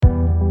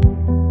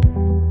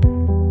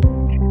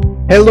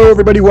Hello,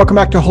 everybody. Welcome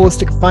back to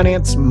Holistic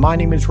Finance. My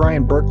name is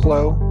Ryan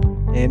Burklow,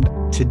 and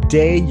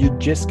today you're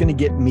just going to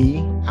get me.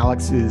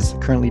 Alex is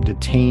currently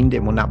detained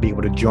and will not be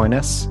able to join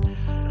us.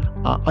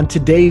 On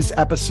today's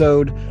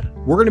episode,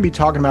 we're going to be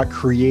talking about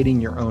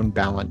creating your own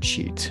balance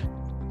sheet.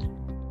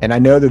 And I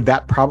know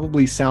that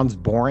probably sounds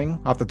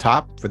boring off the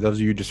top. For those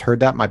of you who just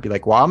heard that, might be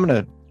like, well, I'm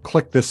going to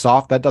click this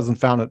off. That doesn't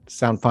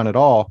sound fun at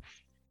all.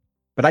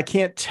 But I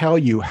can't tell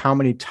you how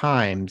many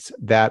times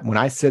that when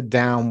I sit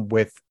down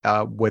with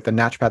a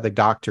naturopathic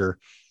doctor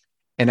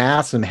and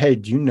ask them, hey,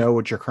 do you know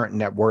what your current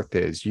net worth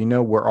is? Do you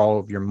know where all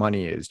of your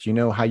money is? Do you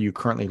know how you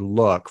currently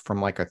look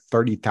from like a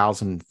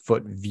 30,000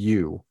 foot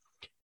view?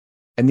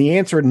 And the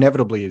answer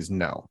inevitably is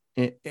no.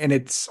 And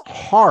it's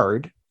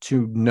hard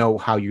to know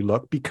how you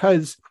look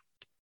because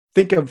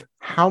think of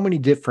how many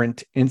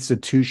different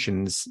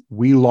institutions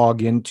we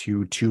log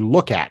into to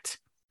look at.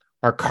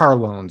 Our car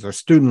loans, our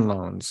student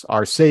loans,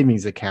 our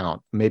savings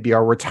account, maybe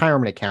our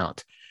retirement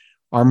account,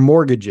 our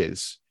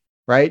mortgages,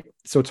 right?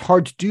 So it's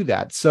hard to do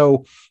that.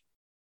 So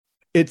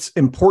it's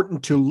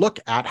important to look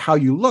at how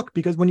you look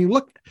because when you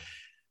look,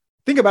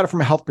 think about it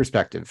from a health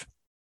perspective.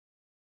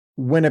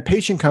 When a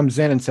patient comes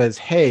in and says,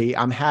 hey,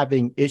 I'm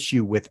having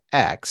issue with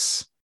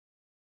X,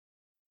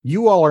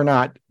 you all are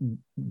not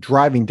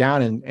driving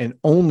down and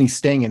only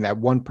staying in that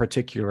one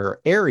particular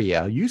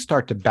area. You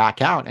start to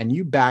back out and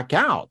you back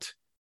out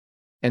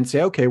and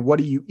say, okay, what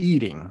are you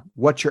eating?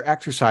 What's your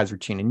exercise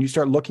routine? And you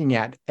start looking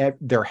at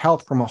their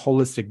health from a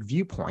holistic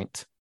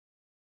viewpoint.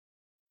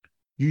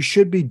 You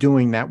should be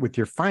doing that with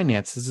your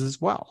finances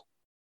as well.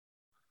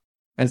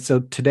 And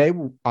so today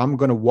I'm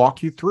going to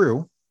walk you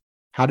through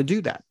how to do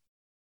that.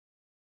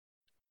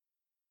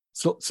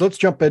 So let's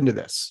jump into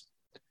this.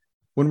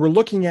 When we're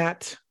looking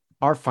at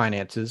our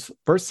finances,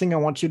 first thing I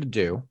want you to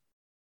do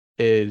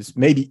is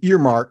maybe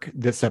earmark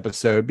this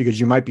episode because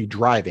you might be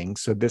driving.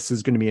 So this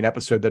is going to be an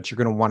episode that you're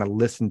going to want to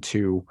listen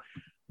to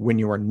when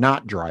you are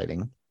not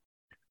driving.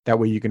 That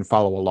way you can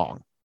follow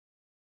along.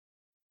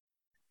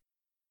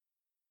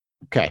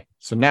 Okay,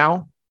 so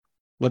now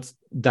let's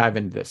dive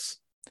into this.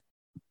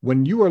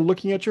 When you are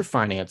looking at your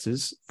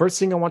finances, first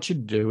thing I want you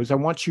to do is I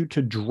want you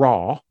to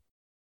draw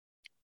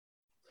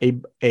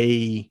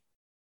a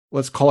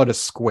let's call it a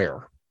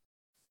square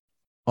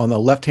on the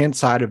left-hand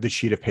side of the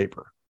sheet of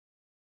paper.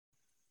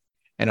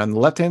 And on the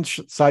left-hand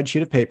side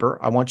sheet of paper,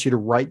 I want you to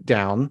write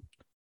down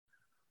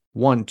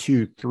 1,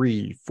 2,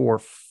 3, 4,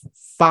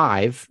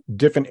 5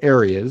 different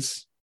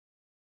areas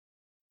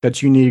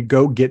that you need to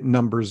go get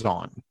numbers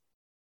on.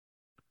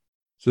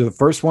 So the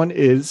first one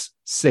is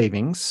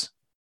savings.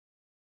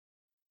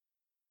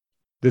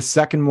 The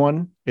second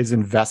one is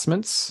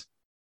investments.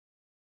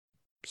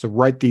 So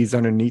write these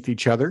underneath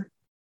each other.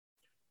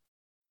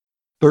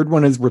 Third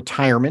one is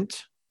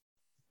retirement.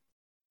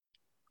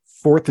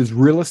 Fourth is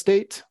real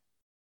estate.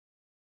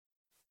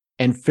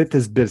 And fifth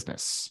is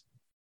business.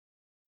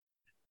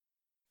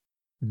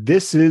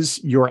 This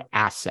is your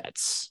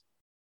assets.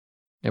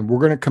 And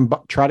we're going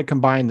to try to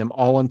combine them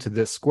all into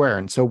this square.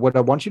 And so what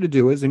I want you to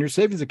do is in your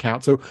savings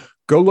account, so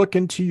go look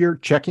into your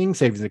checking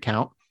savings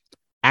account,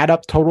 add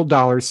up total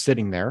dollars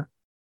sitting there,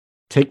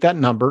 take that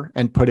number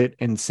and put it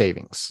in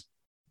savings.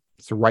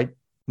 So right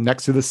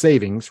next to the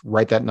savings,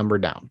 write that number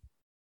down.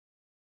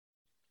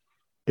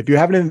 If you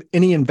have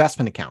any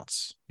investment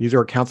accounts, these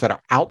are accounts that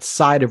are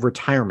outside of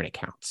retirement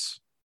accounts.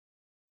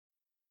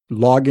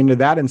 Log into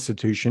that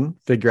institution,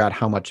 figure out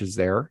how much is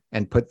there,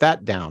 and put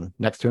that down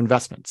next to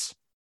investments.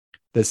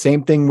 The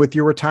same thing with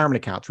your retirement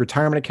accounts.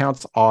 Retirement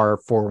accounts are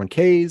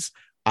 401ks,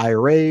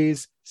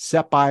 IRAs,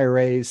 SEP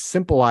IRAs,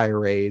 simple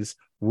IRAs,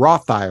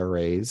 Roth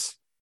IRAs.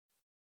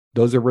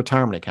 Those are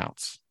retirement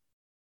accounts.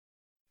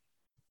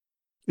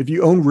 If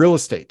you own real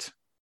estate,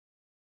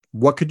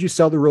 what could you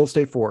sell the real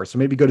estate for? So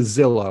maybe go to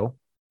Zillow,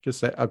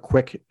 just a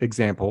quick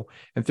example,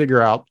 and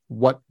figure out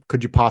what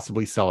could you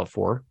possibly sell it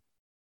for.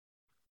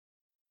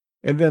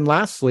 And then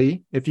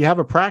lastly, if you have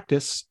a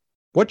practice,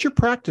 what's your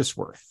practice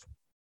worth?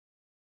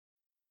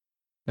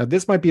 Now,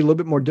 this might be a little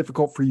bit more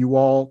difficult for you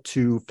all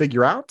to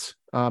figure out.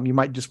 You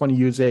might just want to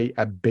use a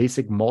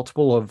basic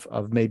multiple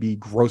of maybe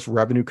gross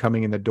revenue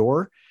coming in the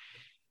door.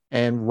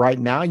 And right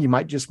now, you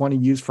might just want to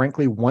use,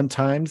 frankly, 1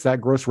 times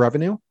that gross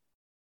revenue.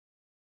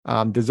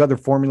 There's other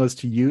formulas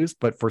to use,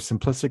 but for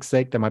simplistic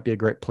sake, that might be a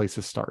great place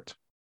to start.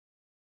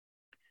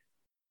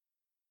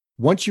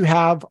 Once you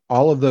have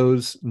all of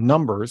those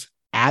numbers,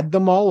 add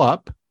them all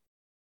up,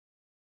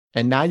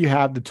 and now you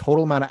have the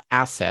total amount of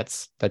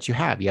assets that you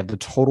have. You have the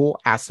total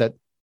asset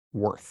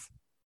worth.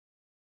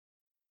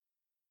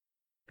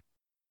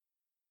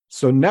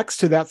 So next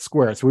to that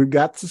square, so we've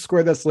got the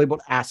square that's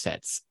labeled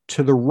assets.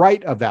 To the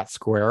right of that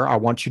square, I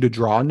want you to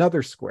draw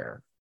another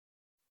square.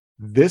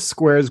 This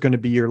square is going to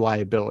be your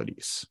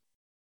liabilities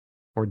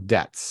or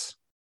debts.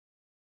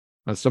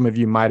 Now, some of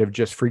you might have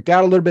just freaked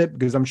out a little bit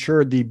because I'm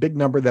sure the big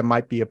number that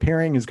might be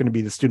appearing is going to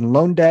be the student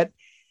loan debt.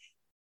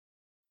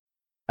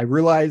 I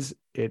realize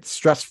it's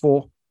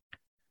stressful,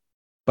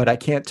 but I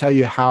can't tell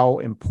you how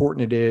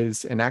important it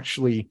is. And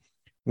actually,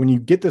 when you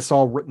get this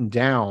all written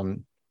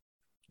down,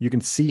 you can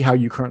see how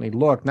you currently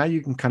look. Now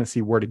you can kind of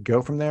see where to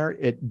go from there.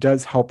 It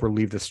does help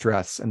relieve the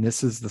stress, and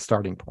this is the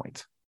starting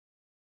point.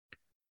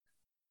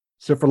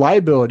 So for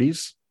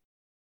liabilities,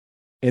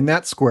 in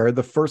that square,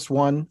 the first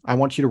one I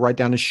want you to write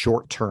down is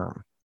short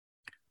term.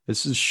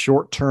 This is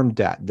short-term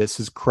debt. This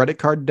is credit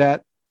card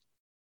debt.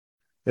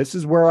 This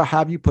is where I'll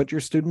have you put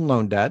your student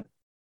loan debt,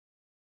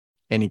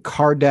 any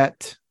car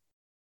debt,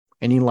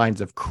 any lines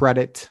of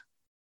credit.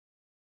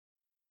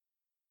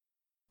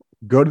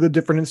 Go to the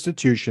different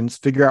institutions,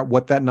 figure out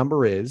what that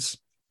number is,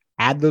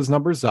 add those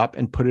numbers up,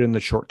 and put it in the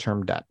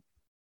short-term debt.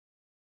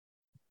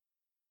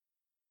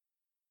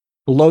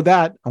 Below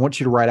that, I want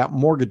you to write out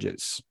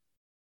mortgages.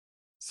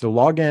 So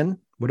log in,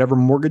 whatever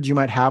mortgage you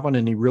might have on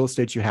any real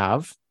estate you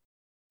have,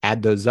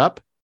 add those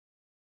up,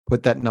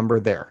 put that number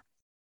there.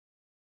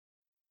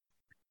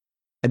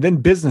 And then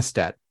business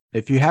debt.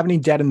 If you have any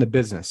debt in the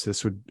business,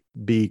 this would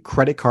be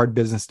credit card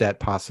business debt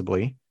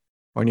possibly,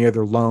 or any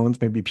other loans,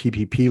 maybe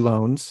PPP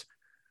loans.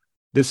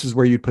 This is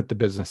where you put the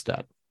business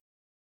debt.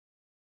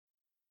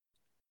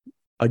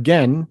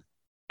 Again,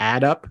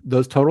 add up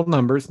those total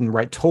numbers and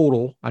write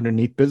total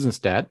underneath business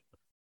debt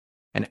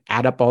and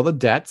add up all the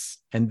debts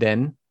and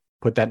then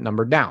put that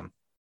number down.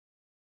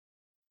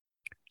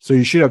 So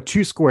you should have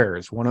two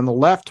squares, one on the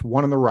left,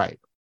 one on the right.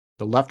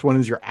 The left one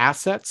is your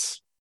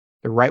assets.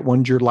 The right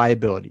one's your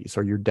liabilities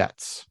or your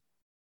debts.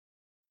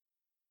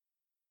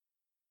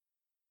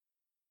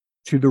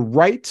 To the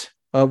right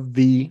of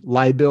the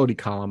liability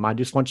column, I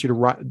just want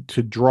you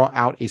to draw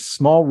out a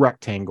small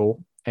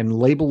rectangle and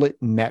label it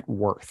net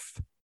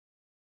worth.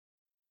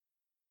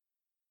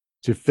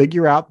 To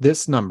figure out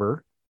this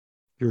number,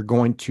 you're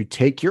going to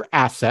take your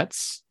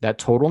assets, that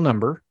total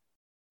number,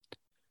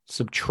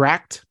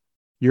 subtract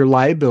your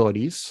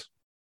liabilities,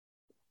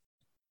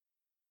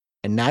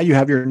 and now you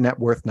have your net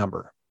worth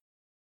number.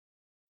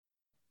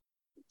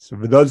 So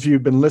for those of you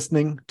who've been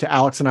listening to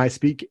Alex and I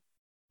speak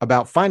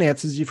about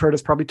finances, you've heard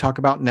us probably talk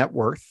about net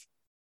worth.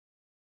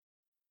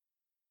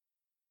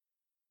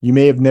 You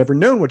may have never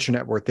known what your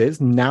net worth is.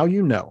 Now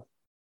you know.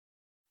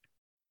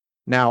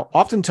 Now,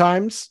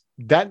 oftentimes,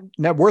 that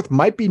net worth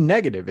might be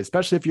negative,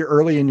 especially if you're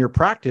early in your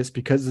practice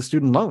because of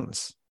student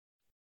loans.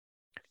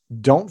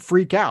 Don't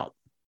freak out,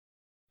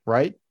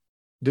 right?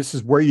 This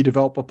is where you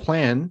develop a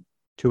plan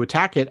to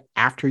attack it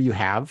after you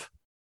have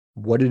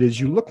what it is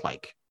you look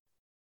like.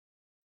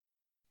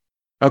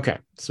 Okay,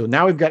 so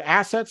now we've got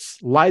assets,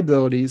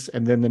 liabilities,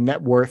 and then the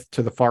net worth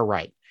to the far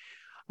right.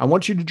 I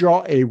want you to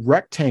draw a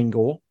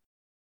rectangle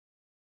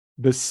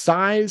the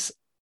size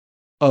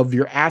of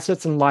your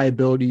assets and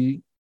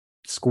liability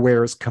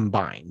squares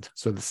combined.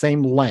 So the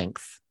same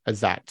length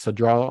as that. So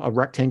draw a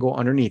rectangle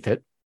underneath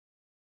it.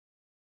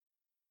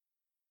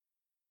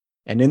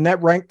 And in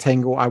that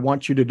rectangle, I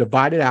want you to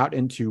divide it out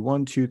into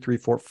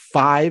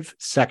 5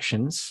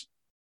 sections.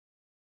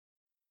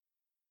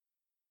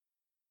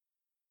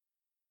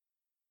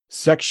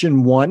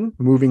 Section 1,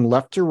 moving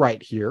left to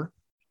right here.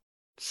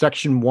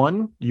 Section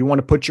 1, you want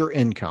to put your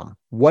income.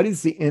 What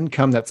is the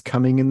income that's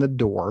coming in the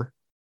door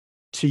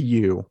to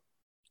you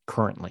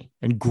currently?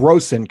 And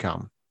gross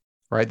income,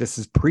 right? This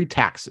is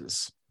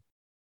pre-taxes.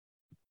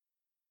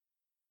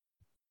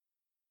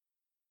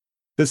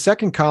 The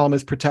second column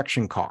is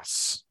protection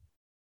costs.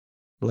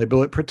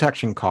 Label it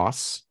protection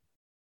costs.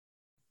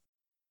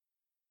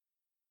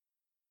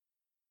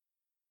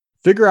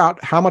 Figure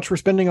out how much we're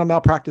spending on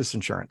malpractice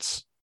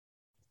insurance,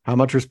 how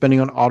much we're spending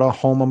on auto,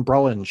 home,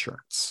 umbrella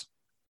insurance,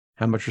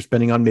 how much we're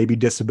spending on maybe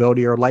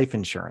disability or life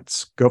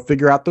insurance. Go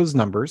figure out those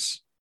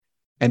numbers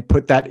and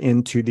put that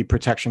into the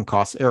protection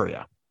costs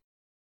area.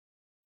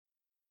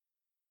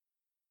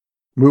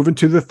 Move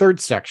into the third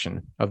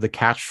section of the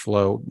cash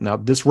flow. Now,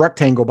 this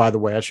rectangle, by the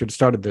way, I should have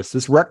started this.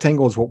 This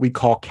rectangle is what we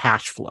call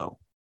cash flow.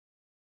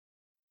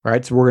 All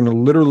right, so we're going to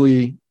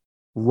literally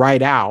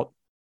write out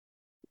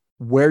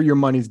where your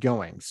money's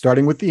going,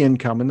 starting with the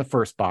income in the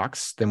first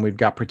box. Then we've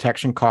got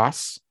protection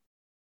costs.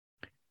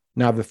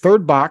 Now, the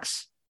third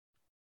box,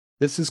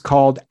 this is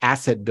called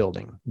asset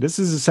building. This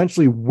is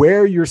essentially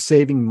where you're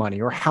saving money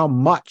or how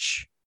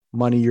much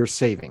money you're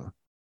saving.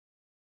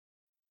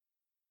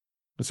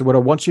 So what I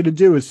want you to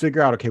do is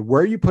figure out, okay,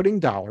 where are you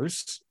putting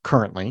dollars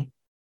currently?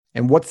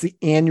 And what's the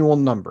annual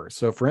number?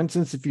 So for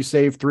instance, if you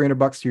save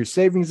 $300 to your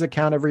savings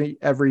account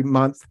every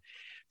month,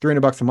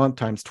 $300 a month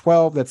times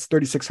 12, that's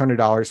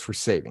 $3,600 for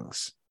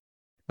savings.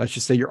 Let's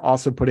just say you're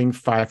also putting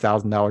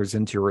 $5,000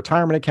 into your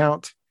retirement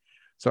account.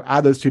 So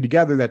add those two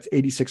together, that's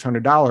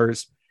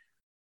 $8,600.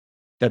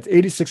 That's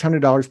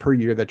 $8,600 per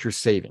year that you're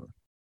saving.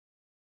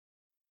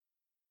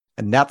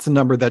 And that's the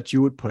number that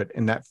you would put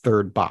in that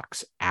third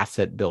box,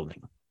 asset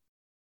building.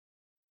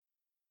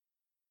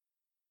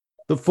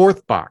 The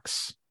fourth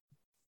box,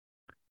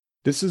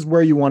 this is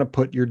where you want to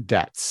put your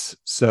debts.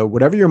 So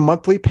whatever your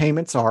monthly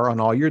payments are on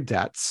all your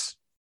debts,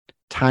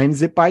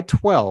 times it by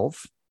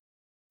 12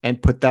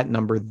 and put that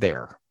number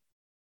there.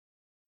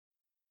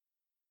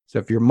 So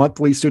if your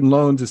monthly student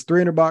loans is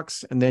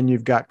 $300 and then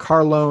you've got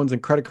car loans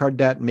and credit card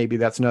debt, maybe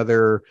that's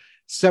another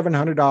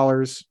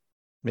 $700.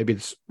 Maybe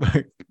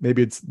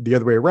it's the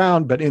other way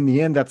around, but in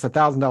the end, that's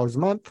 $1,000 a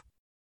month.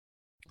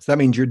 So that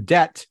means your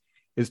debt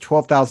is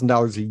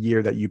 $12,000 a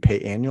year that you pay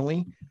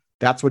annually.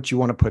 That's what you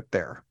want to put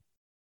there.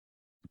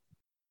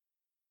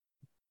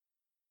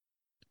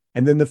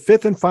 And then the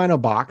fifth and final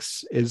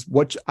box is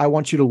what I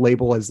want you to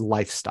label as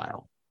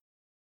lifestyle.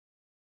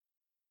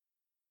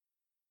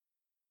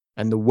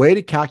 And the way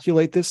to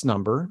calculate this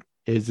number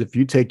is if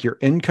you take your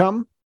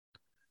income,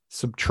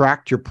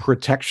 subtract your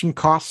protection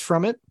costs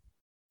from it,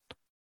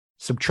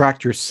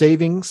 subtract your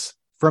savings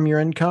from your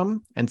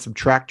income, and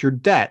subtract your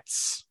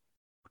debts.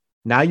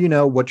 Now you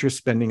know what you're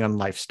spending on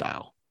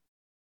lifestyle.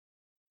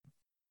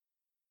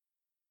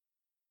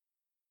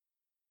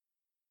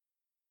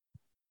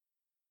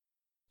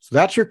 So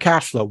that's your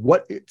cash flow.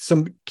 What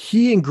some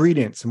key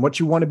ingredients and what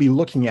you want to be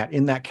looking at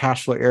in that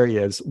cash flow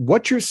area is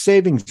what's your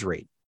savings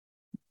rate?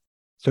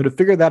 So to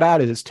figure that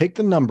out is take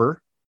the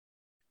number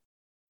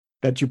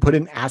that you put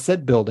in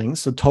asset building,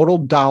 so total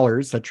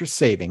dollars that you're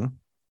saving,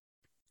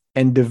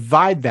 and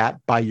divide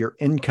that by your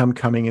income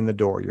coming in the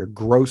door, your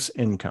gross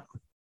income.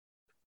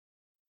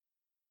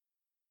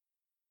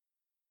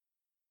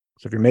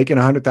 So if you're making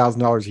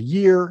 $100,000 a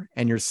year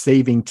and you're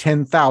saving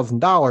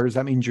 $10,000,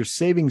 that means your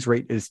savings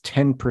rate is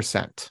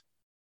 10%.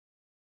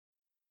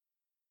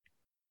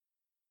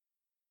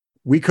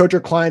 We coach our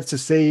clients to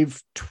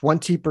save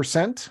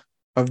 20%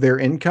 of their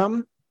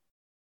income.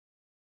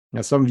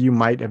 Now, some of you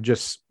might have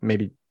just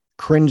maybe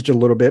cringed a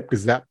little bit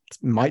because that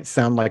might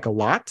sound like a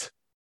lot.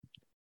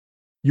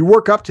 You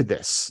work up to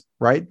this,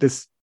 right?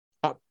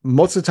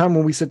 Most of the time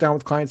when we sit down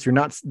with clients,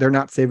 they're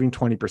not saving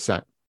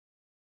 20%.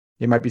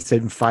 They might be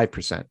saving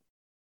 5%.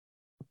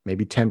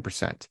 Maybe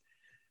 10%.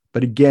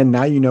 But again,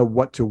 now you know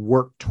what to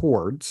work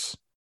towards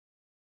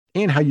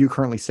and how you're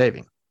currently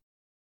saving.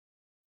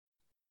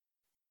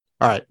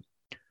 All right.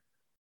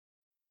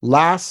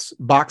 Last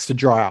box to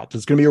draw out.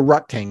 It's going to be a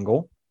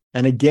rectangle.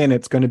 And again,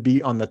 it's going to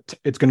be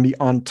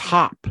on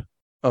top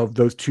of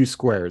those two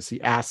squares,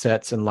 the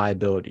assets and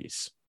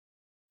liabilities.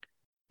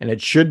 And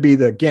it should be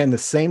the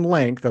same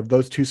length of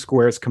those two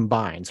squares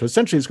combined. So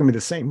essentially it's going to be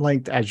the same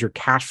length as your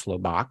cash flow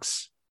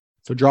box.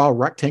 So draw a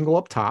rectangle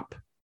up top.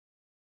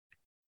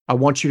 I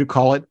want you to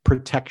call it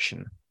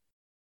protection.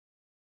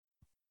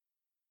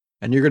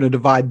 And you're going to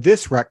divide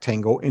this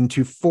rectangle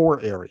into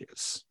 4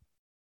 areas.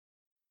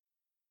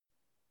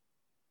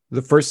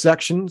 The first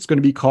section is going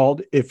to be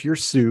called if you're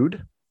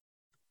sued.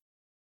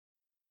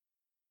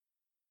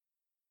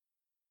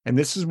 And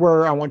this is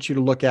where I want you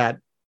to look at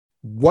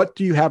what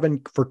do you have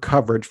for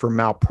coverage for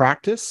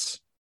malpractice,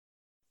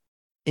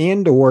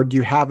 and or do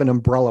you have an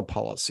umbrella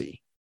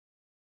policy?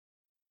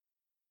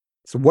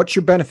 So what's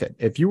your benefit?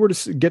 If you were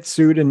to get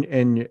sued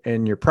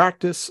in your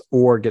practice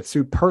or get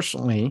sued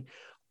personally,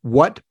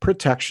 what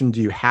protection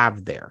do you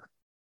have there?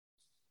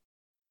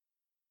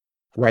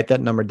 Write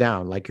that number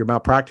down. Like your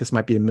malpractice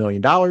might be $1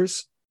 million,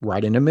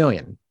 write in $1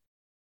 million.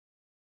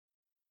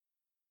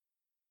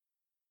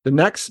 The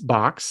next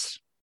box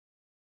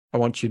I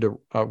want you to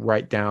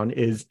write down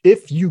is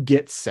if you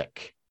get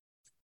sick.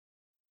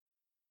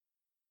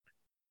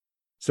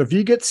 So if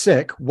you get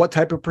sick, what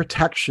type of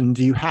protection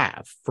do you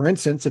have? For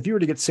instance, if you were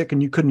to get sick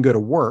and you couldn't go to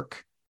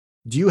work,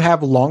 do you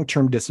have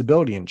long-term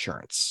disability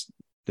insurance?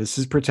 This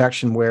is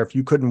protection where if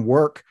you couldn't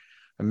work,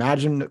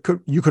 imagine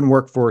you couldn't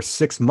work for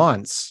 6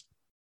 months,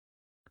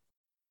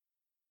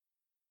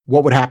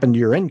 what would happen to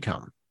your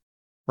income,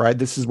 right?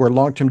 This is where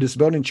long-term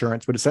disability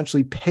insurance would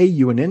essentially pay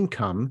you an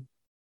income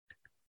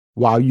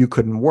while you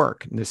couldn't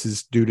work. And this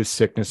is due to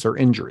sickness or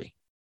injury.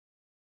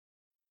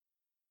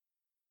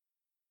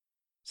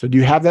 So do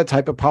you have that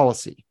type of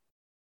policy?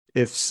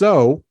 If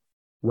so,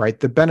 write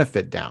the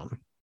benefit down.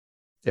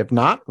 If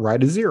not,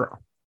 write a 0.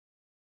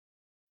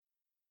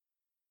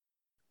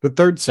 The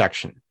third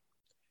section,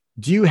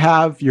 do you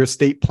have your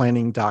estate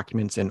planning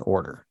documents in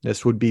order?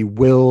 This would be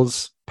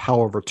wills,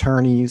 power of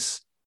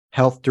attorneys,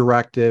 health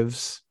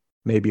directives,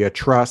 maybe a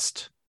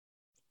trust.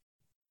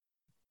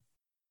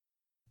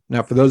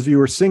 Now, for those of you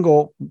who are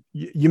single,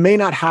 you may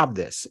not have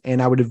this,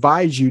 and I would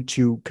advise you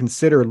to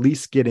consider at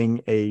least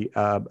getting a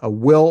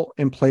will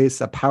in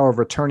place, a power of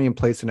attorney in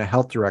place, and a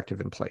health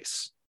directive in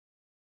place.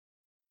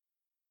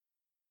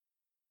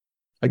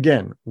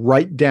 Again,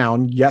 write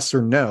down yes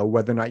or no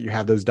whether or not you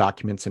have those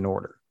documents in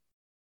order.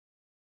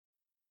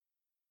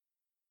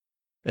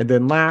 And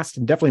then last,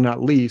 and definitely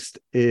not least,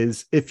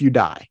 is if you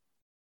die.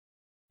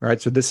 All right,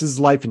 so this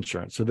is life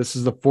insurance. So this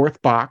is the 4th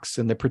box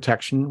in the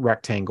protection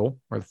rectangle,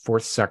 or the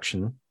 4th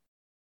section.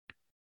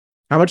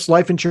 How much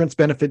life insurance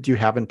benefit do you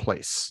have in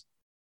place?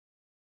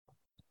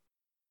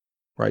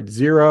 Write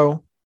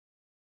 0,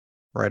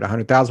 write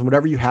 100,000,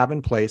 whatever you have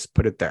in place,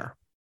 put it there.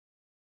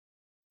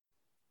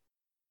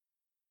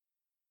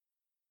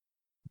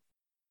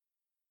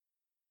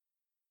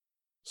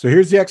 So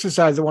here's the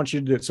exercise I want you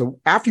to do. So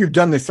after you've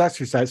done this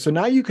exercise, so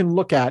now you can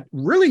look at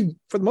really,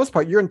 for the most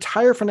part, your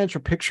entire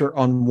financial picture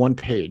on one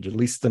page, at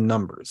least the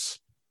numbers.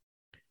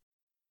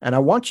 And I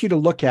want you to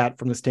look at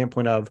from the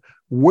standpoint of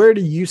where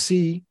do you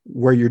see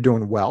where you're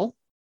doing well?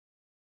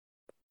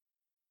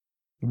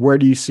 Where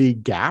do you see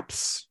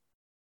gaps?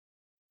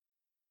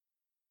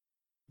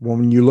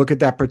 When you look at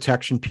that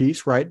protection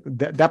piece, right,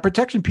 that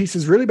protection piece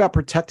is really about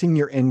protecting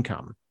your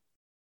income.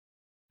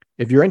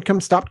 If your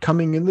income stopped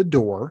coming in the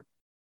door,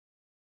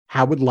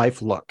 how would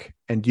life look?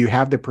 And do you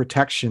have the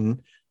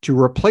protection to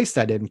replace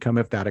that income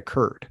if that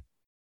occurred?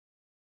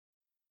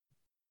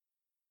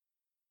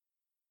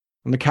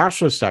 In the cash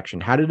flow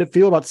section, how did it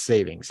feel about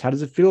savings? How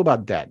does it feel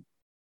about debt?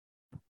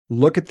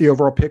 Look at the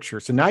overall picture.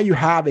 So now you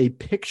have a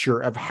picture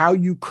of how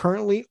you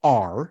currently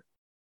are.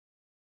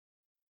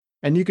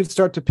 And you can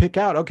start to pick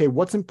out, okay,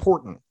 what's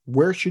important?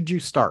 Where should you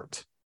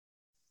start?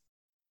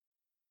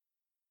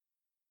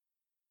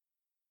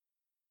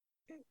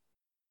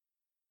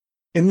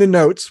 In the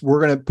notes, we're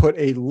going to put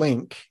a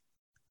link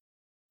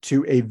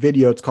to a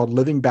video. It's called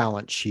Living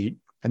Balance Sheet.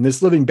 And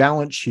this Living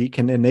Balance Sheet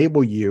can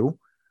enable you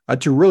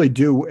to really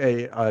do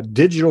a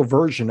digital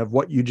version of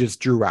what you just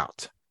drew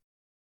out.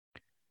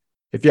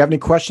 If you have any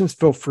questions,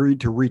 feel free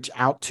to reach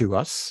out to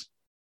us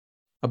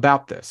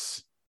about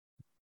this.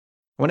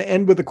 I want to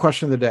end with the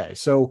question of the day.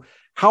 So,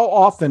 how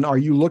often are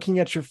you looking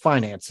at your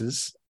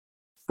finances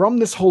from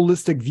this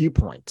holistic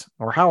viewpoint?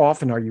 Or how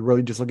often are you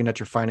really just looking at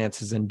your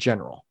finances in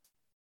general?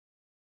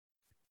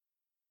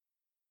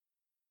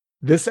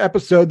 This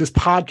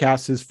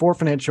podcast is for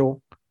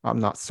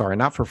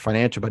not for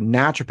financial, but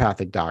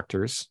naturopathic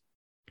doctors.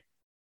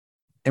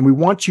 And we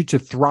want you to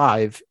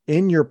thrive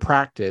in your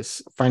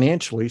practice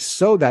financially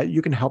so that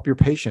you can help your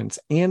patients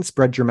and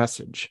spread your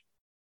message.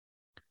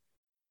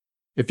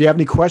 If you have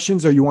any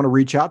questions or you want to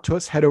reach out to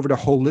us, head over to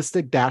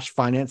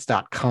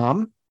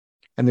holistic-finance.com,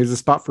 and there's a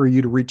spot for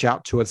you to reach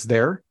out to us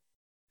there.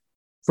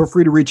 Feel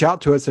free to reach out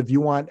to us if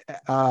you want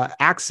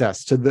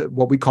access to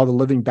what we call the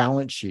Living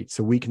Balance Sheet,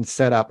 so we can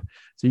set up,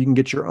 so you can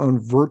get your own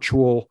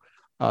virtual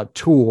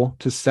tool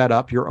to set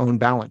up your own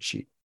balance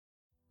sheet.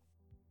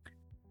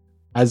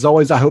 As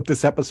always, I hope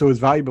this episode was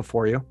valuable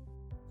for you,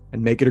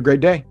 and make it a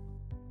great day.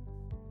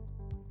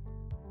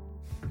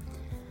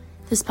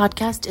 This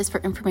podcast is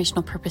for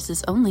informational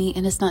purposes only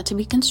and is not to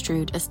be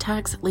construed as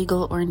tax,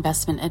 legal, or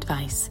investment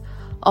advice.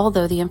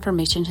 Although the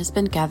information has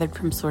been gathered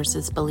from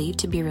sources believed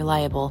to be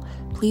reliable,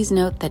 please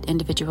note that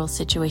individual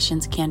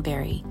situations can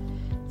vary.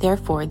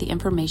 Therefore, the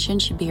information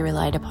should be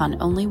relied upon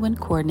only when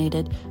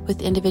coordinated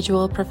with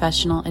individual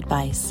professional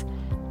advice.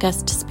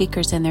 Guest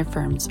speakers and their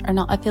firms are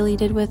not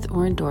affiliated with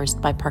or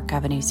endorsed by Park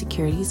Avenue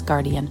Securities,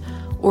 Guardian,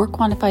 or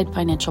Quantified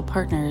Financial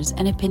Partners,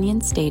 and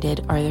opinions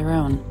stated are their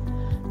own.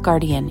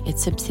 Guardian,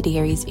 its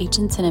subsidiaries,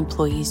 agents, and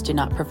employees do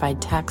not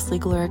provide tax,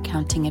 legal, or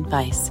accounting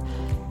advice.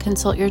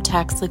 Consult your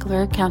tax, legal,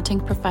 or accounting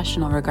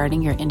professional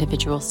regarding your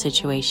individual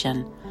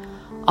situation.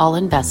 All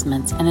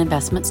investments and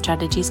investment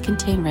strategies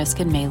contain risk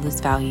and may lose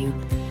value.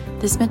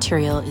 This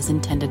material is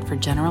intended for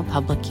general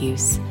public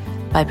use.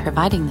 By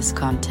providing this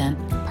content,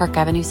 Park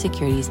Avenue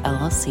Securities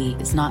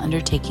LLC is not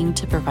undertaking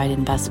to provide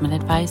investment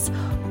advice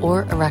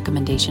or a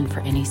recommendation for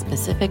any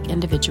specific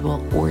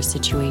individual or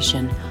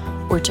situation,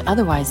 or to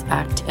otherwise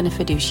act in a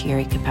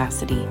fiduciary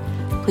capacity.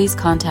 Please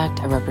contact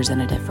a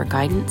representative for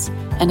guidance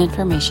and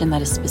information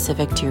that is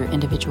specific to your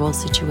individual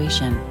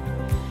situation.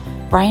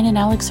 Brian and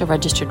Alex are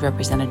registered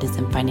representatives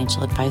and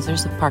financial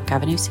advisors of Park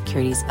Avenue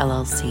Securities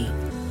LLC,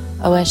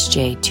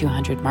 OSJ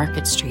 200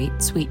 Market Street,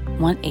 Suite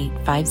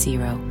 1850,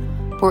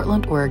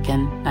 Portland,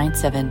 Oregon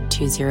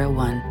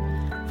 97201.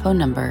 Phone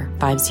number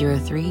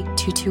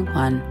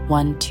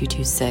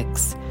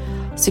 503-221-1226.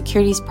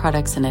 Securities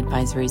products and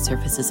advisory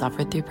services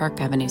offered through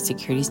Park Avenue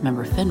Securities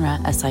member FINRA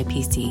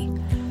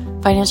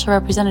SIPC. Financial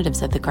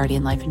representatives of the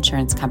Guardian Life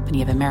Insurance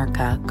Company of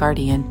America,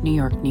 Guardian, New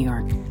York, New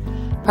York.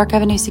 Park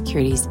Avenue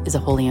Securities is a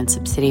wholly owned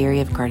subsidiary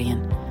of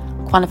Guardian.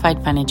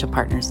 Quantified Financial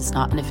Partners is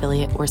not an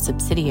affiliate or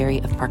subsidiary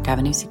of Park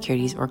Avenue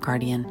Securities or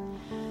Guardian.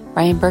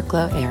 Ryan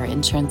Burklow, AR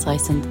Insurance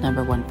License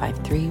Number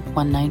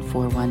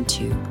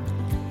 153-19412.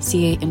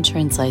 CA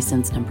Insurance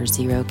License Number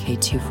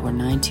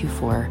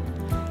 0K24924.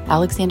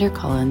 Alexander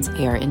Collins,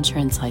 AR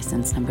Insurance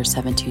License Number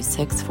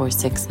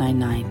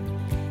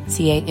 7264699.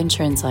 CA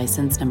Insurance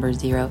License Number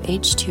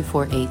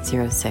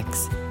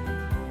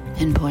 0H24806.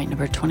 Pinpoint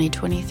Number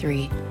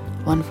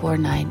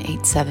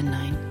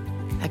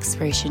 2023-149879.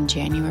 Expiration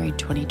January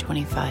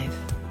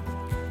 2025.